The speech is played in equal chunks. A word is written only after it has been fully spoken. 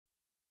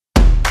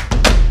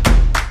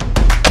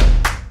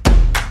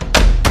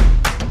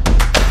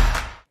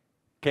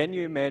Can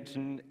you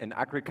imagine an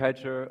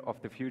agriculture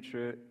of the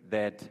future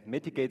that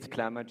mitigates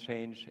climate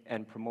change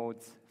and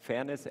promotes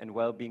fairness and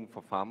well-being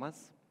for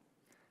farmers?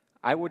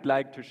 I would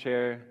like to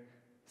share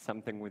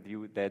something with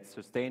you that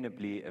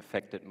sustainably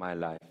affected my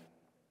life.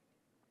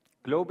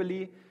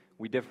 Globally,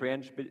 we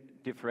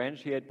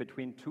differentiate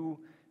between two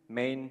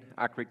main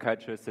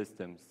agricultural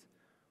systems.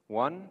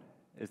 One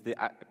is the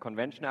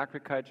conventional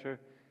agriculture,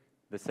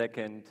 the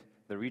second,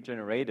 the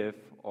regenerative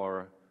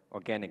or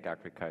organic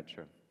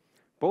agriculture.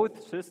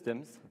 Both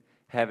systems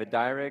have a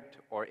direct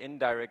or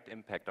indirect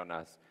impact on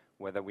us,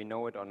 whether we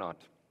know it or not.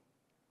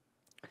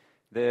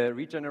 The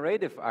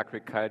regenerative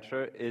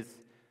agriculture is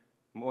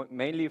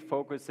mainly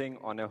focusing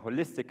on a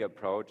holistic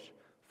approach,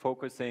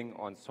 focusing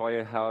on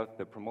soil health,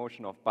 the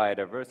promotion of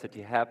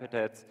biodiversity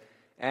habitats,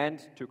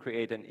 and to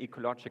create an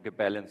ecological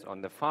balance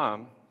on the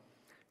farm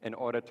in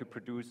order to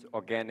produce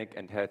organic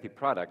and healthy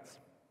products.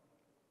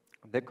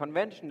 The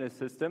conventional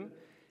system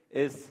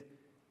is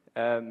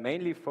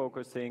mainly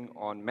focusing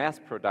on mass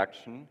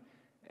production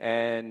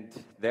and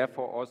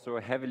therefore also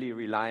heavily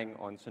relying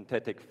on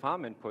synthetic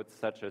farm inputs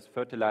such as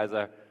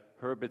fertilizer,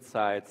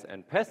 herbicides,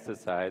 and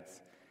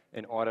pesticides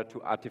in order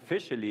to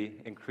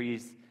artificially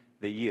increase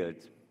the yield.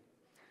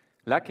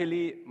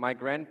 Luckily, my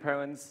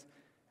grandparents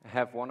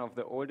have one of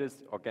the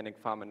oldest organic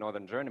farms in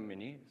northern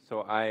Germany,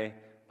 so I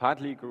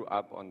partly grew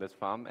up on this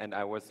farm and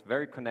I was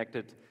very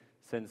connected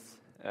since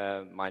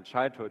my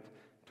childhood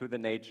to the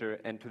nature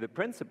and to the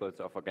principles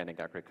of organic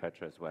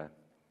agriculture as well.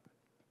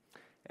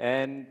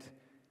 And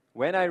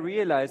when I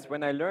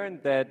learned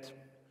that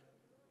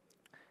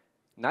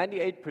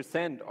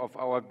 98% of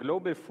our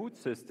global food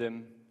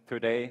system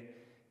today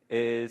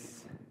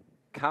is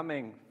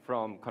coming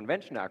from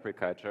conventional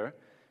agriculture,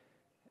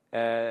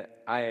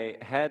 I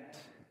had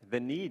the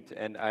need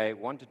and I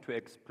wanted to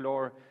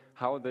explore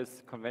how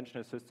this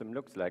conventional system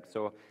looks like.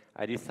 So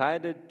I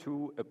decided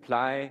to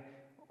apply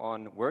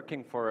on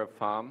working for a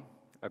farm,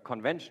 a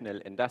conventional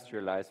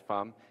industrialized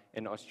farm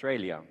in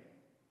Australia.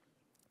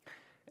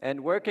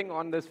 And working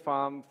on this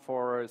farm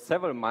for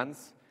several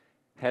months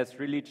has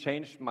really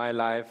changed my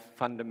life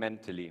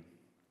fundamentally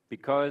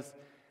because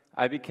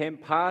I became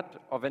part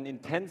of an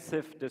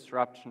intensive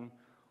disruption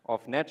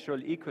of natural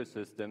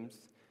ecosystems,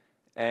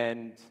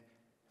 and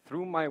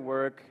through my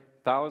work,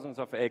 thousands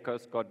of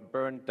acres got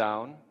burned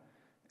down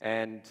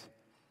and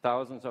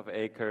thousands of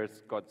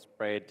acres got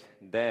sprayed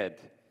dead.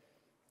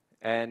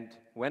 And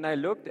when I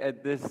looked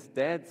at this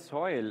dead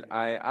soil,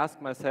 I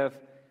asked myself,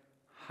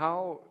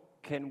 how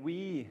can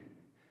we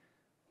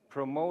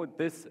promote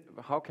this?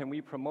 How can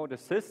we promote a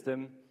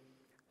system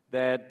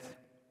that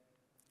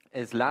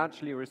is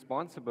largely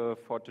responsible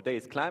for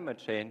today's climate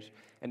change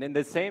and in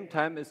the same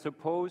time is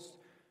supposed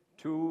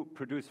to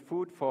produce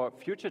food for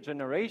future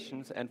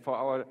generations and for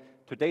our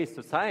today's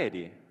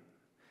society?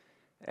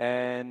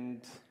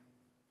 And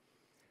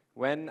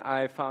when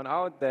I found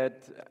out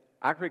that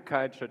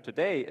agriculture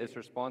today is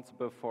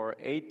responsible for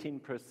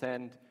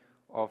 18%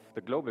 of the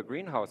global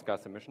greenhouse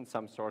gas emissions,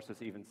 some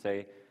sources even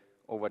say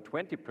over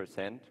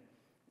 20%,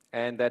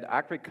 and that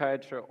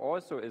agriculture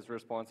also is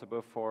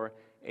responsible for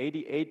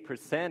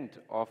 88%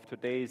 of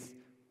today's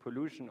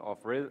pollution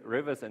of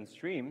rivers and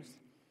streams,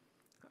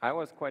 I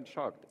was quite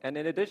shocked. And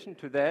in addition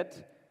to that,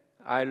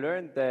 I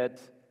learned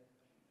that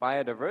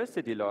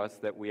biodiversity loss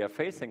that we are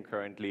facing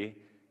currently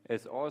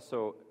is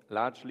also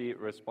largely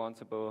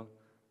responsible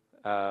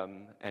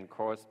and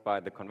caused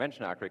by the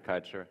conventional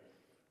agriculture.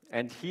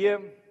 And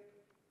here,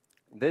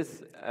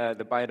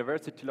 the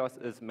biodiversity loss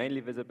is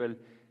mainly visible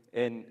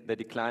in the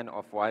decline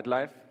of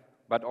wildlife,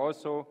 but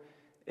also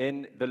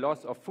in the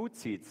loss of food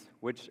seeds,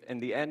 which in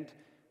the end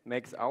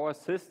makes our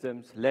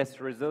systems less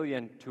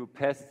resilient to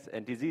pests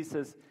and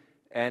diseases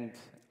and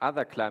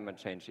other climate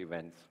change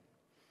events.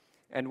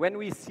 And when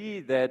we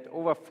see that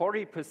over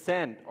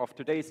 40% of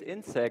today's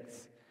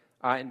insects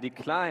are in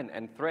decline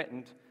and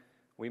threatened,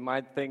 we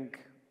might think,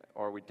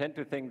 or we tend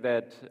to think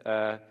that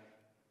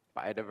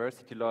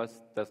biodiversity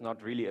loss does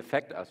not really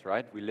affect us,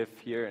 right? We live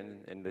here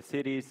in the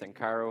cities, in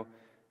Cairo.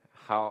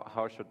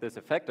 How should this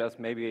affect us?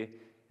 Maybe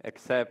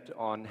except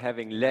on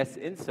having less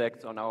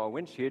insects on our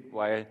windshield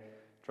while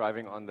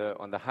driving on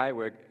the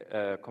highway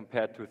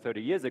compared to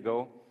 30 years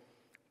ago.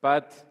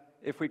 But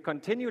if we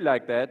continue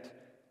like that,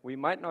 we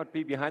might not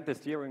be behind the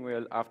steering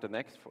wheel after the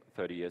next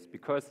 30 years,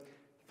 because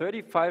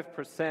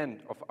 35%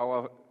 of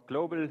our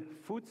global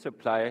food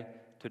supply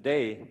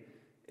today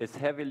is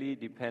heavily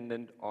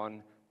dependent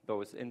on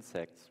those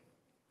insects.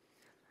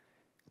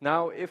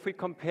 Now, if we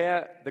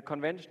compare the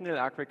conventional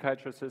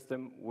agricultural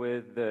system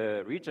with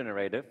the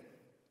regenerative,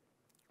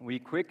 we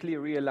quickly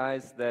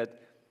realize that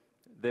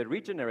the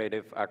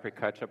regenerative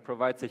agriculture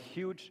provides a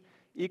huge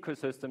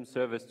ecosystem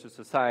service to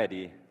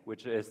society,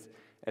 which is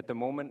at the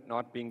moment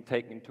not being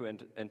taken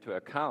into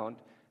account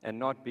and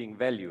not being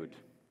valued.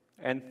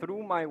 And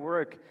through my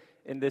work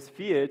in this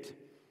field,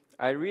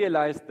 I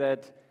realized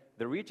that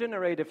the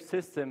regenerative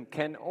system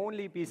can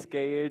only be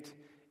scaled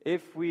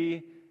if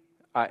we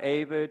are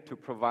able to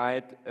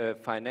provide a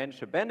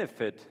financial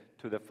benefit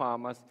to the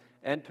farmers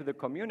and to the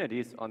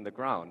communities on the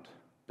ground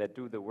that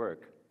do the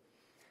work.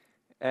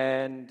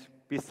 And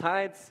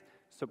besides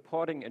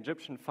supporting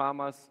Egyptian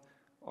farmers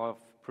of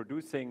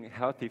producing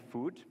healthy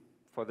food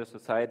for the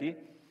society,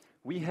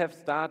 we have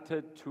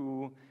started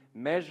to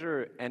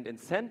measure and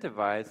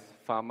incentivize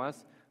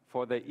farmers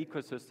for their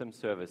ecosystem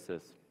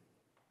services.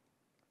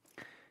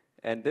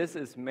 And this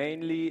is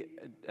mainly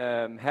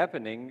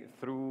happening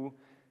through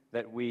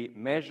that we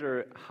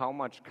measure how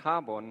much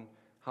carbon,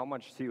 how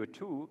much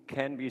CO2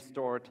 can be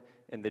stored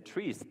in the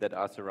trees that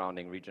are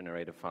surrounding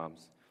regenerative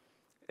farms.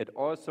 It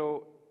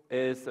also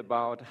is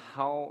about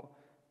how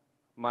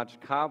much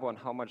carbon,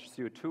 how much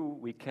CO2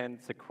 we can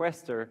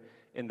sequester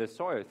in the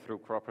soil through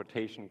crop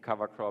rotation,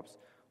 cover crops,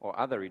 or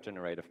other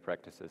regenerative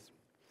practices.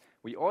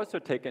 We also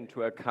take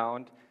into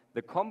account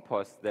the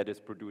compost that is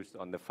produced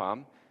on the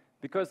farm,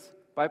 because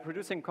by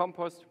producing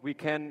compost, we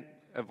can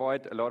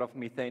avoid a lot of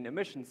methane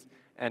emissions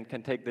and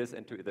can take this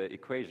into the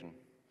equation.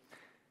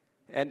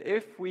 And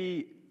if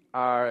we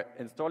are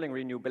installing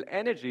renewable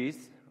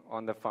energies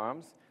on the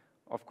farms,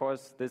 of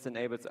course, this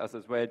enables us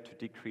as well to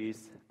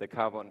decrease the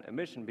carbon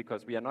emission,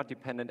 because we are not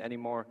dependent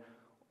anymore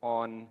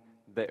on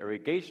the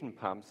irrigation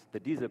pumps, the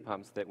diesel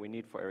pumps that we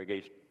need for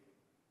irrigation.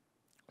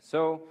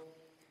 So,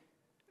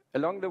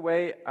 along the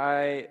way,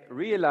 I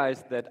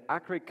realized that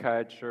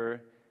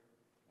agriculture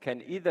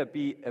can either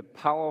be a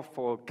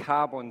powerful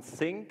carbon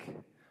sink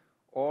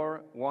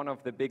or one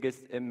of the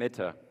biggest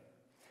emitter.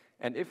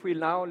 And if we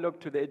now look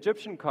to the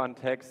Egyptian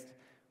context,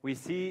 we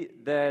see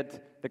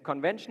that the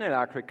conventional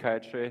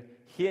agriculture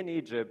here in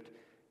Egypt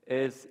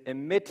is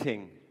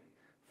emitting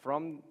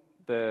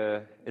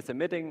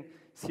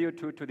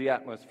CO2 to the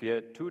atmosphere,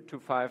 2 to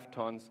 5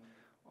 tons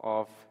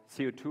of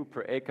CO2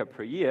 per acre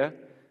per year,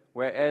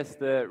 whereas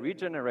the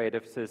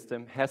regenerative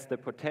system has the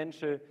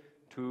potential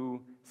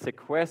to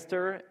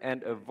sequester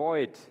and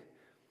avoid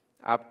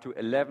up to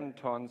 11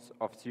 tons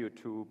of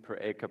CO2 per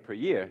acre per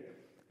year.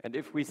 And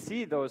if we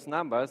see those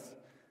numbers,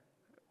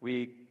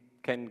 we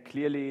can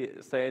clearly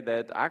say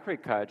that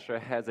agriculture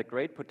has a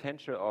great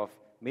potential of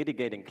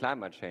mitigating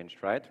climate change,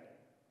 right?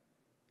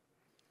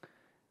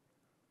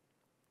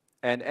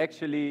 And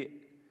actually,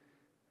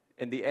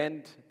 in the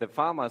end, the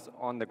farmers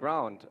on the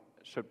ground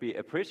should be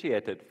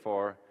appreciated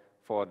for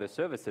the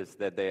services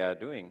that they are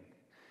doing.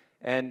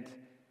 And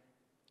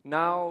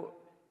now,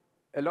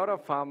 a lot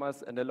of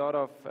farmers and a lot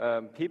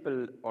of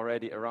people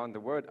already around the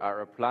world are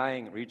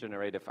applying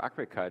regenerative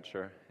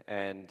agriculture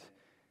and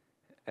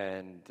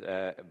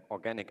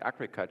organic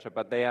agriculture,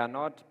 but they are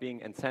not being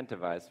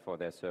incentivized for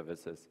their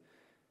services.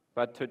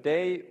 But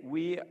today,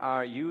 we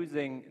are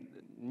using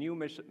new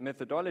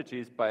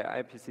methodologies by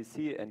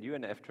IPCC and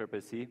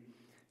UNFCCC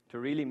to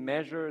really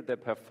measure the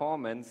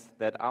performance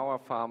that our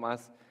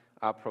farmers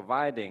are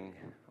providing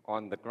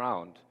on the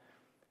ground.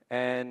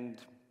 And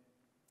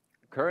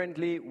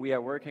currently, we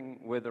are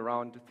working with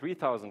around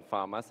 3,000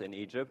 farmers in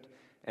Egypt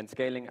and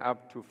scaling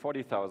up to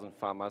 40,000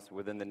 farmers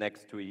within the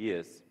next 2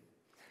 years.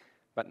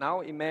 But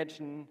now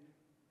imagine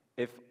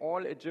if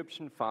all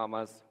Egyptian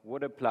farmers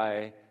would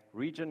apply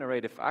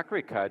regenerative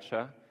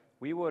agriculture,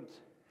 we would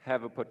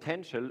have a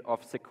potential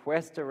of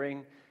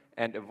sequestering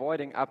and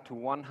avoiding up to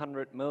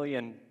 100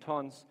 million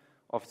tons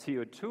of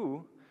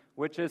CO2,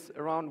 which is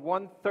around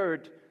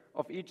 1/3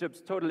 of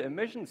Egypt's total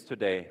emissions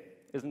today.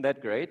 Isn't that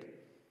great?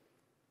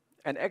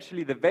 And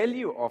actually, the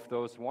value of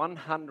those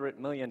 100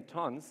 million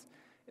tons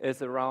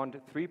is around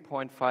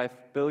 3.5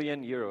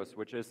 billion euros,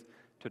 which is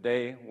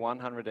today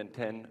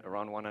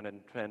around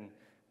 110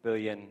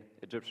 billion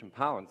Egyptian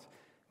pounds,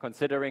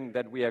 considering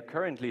that we are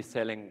currently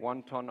selling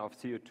 1 ton of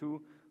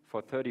CO2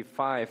 for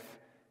 35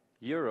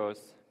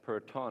 euros per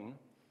ton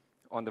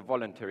on the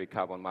voluntary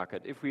carbon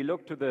market. If we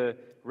look to the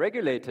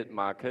regulated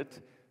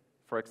market,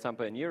 for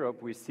example in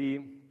Europe, we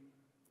see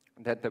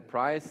that the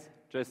price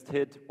just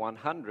hit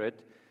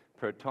 100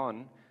 per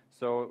ton.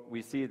 So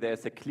we see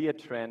there's a clear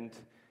trend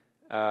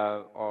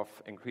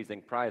of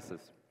increasing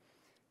prices.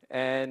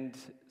 And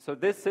so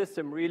this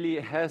system really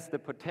has the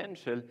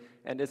potential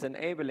and is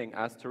enabling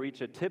us to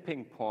reach a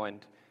tipping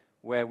point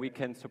where we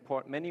can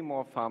support many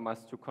more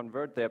farmers to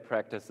convert their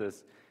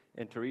practices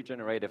into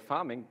regenerative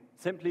farming,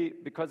 simply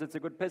because it's a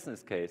good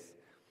business case.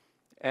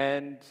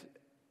 And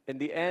in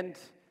the end,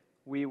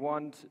 we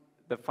want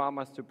the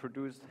farmers to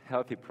produce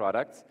healthy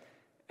products.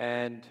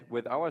 And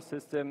with our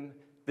system,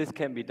 this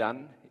can be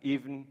done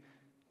even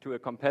to a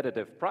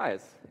competitive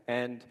price.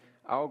 And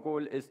our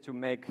goal is to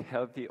make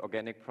healthy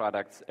organic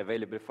products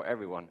available for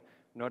everyone,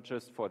 not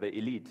just for the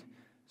elite.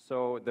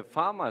 So the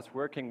farmers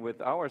working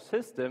with our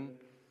system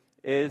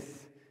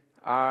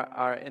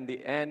are in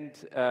the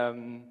end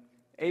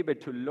able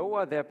to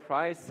lower their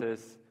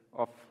prices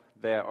of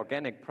their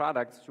organic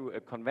products to a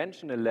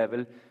conventional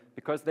level,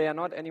 because they are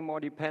not anymore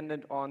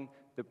dependent on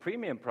the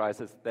premium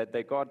prices that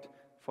they got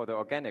for the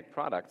organic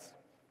products.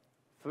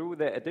 Through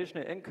the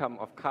additional income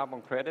of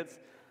carbon credits,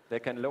 they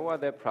can lower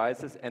their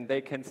prices and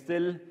they can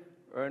still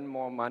earn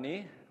more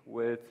money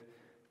with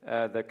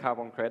the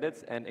carbon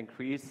credits and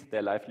increase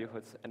their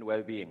livelihoods and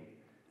well-being.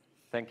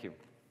 Thank you.